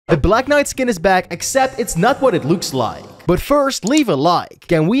The Black Knight skin is back, except it's not what it looks like. But first, leave a like.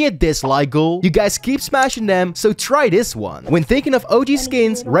 Can we hit this like goal? You guys keep smashing them, so try this one. When thinking of OG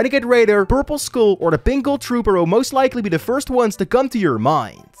skins, Renegade Raider, Purple Skull, or the Pink Gold Trooper will most likely be the first ones to come to your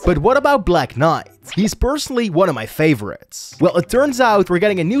mind. But what about Black Knight? He's personally one of my favorites. Well, it turns out we're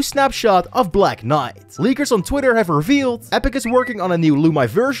getting a new snapshot of Black Knight. Leakers on Twitter have revealed Epic is working on a new Lumai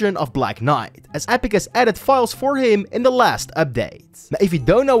version of Black Knight, as Epic has added files for him in the last update. Now, if you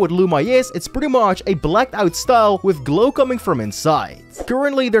don't know what Lumai is, it's pretty much a blacked out style with glow coming from inside.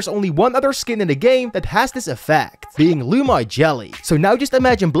 Currently, there's only one other skin in the game that has this effect, being Lumai Jelly. So now just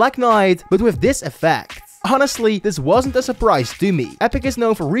imagine Black Knight, but with this effect. Honestly, this wasn't a surprise to me. Epic is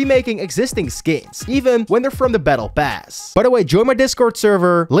known for remaking existing skins, even when they're from the Battle Pass. By the way, join my Discord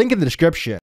server, link in the description.